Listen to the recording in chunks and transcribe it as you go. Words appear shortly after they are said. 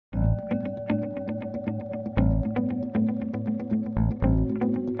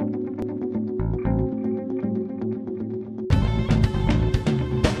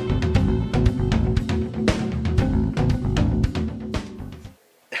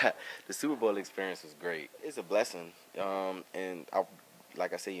The Super Bowl experience was great. It's a blessing, and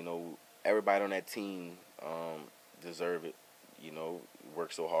like I say, everybody on that team deserve it.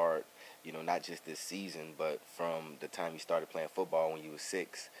 Work so hard. Not just this season, but from the time you started playing football when you were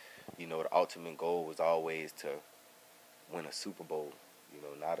 6. The ultimate goal was always to win a Super Bowl.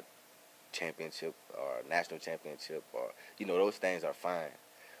 Not a championship or a national championship, or those things are fine.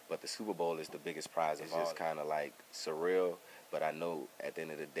 But the Super Bowl is the biggest prize of all. It's just kind of like surreal. But I know at the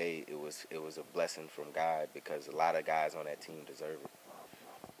end of the day, it was a blessing from God because a lot of guys on that team deserve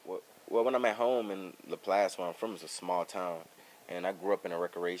it. Well, when I'm at home in LaPlace, where I'm from, is a small town, and I grew up in a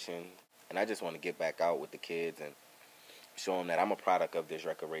recreation, and I just want to get back out with the kids and show them that I'm a product of this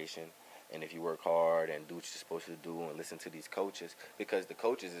recreation. And if you work hard and do what you're supposed to do and listen to these coaches, because the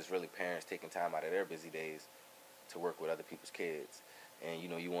coaches is really parents taking time out of their busy days to work with other people's kids. And,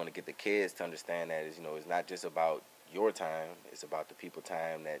 you want to get the kids to understand that it's not just about your time, it's about the people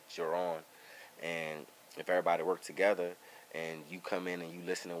time that you're on. And if everybody work together and you come in and you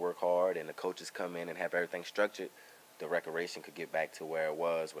listen and work hard and the coaches come in and have everything structured, the recreation could get back to where it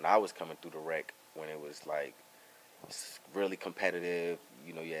was when I was coming through the rec, when it was like really competitive.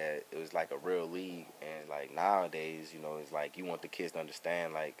 It was like a real league. And like nowadays, it's like you want the kids to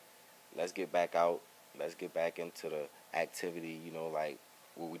understand, like, let's get back out, let's get back into the activity, like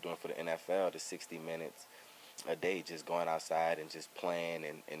what we're doing for the NFL, the 60 minutes a day, just going outside and just playing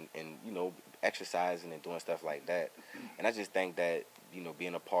and exercising and doing stuff like that. And I just think that,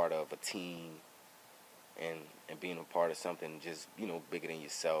 being a part of a team and being a part of something just, bigger than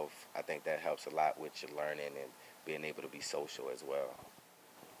yourself, I think that helps a lot with your learning and being able to be social as well.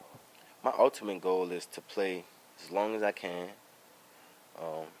 My ultimate goal is to play as long as I can.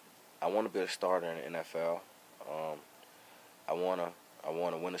 Um, I want to be a starter in the NFL. Um, I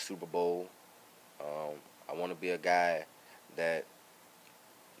wanna win a Super Bowl. Um, I want to be a guy that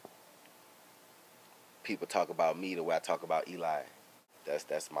people talk about me the way I talk about Eli.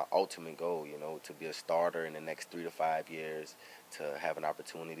 That's my ultimate goal, to be a starter in the next 3 to 5 years, to have an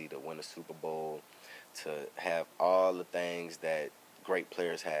opportunity to win a Super Bowl, to have all the things that great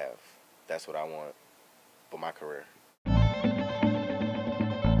players have. That's what I want for my career.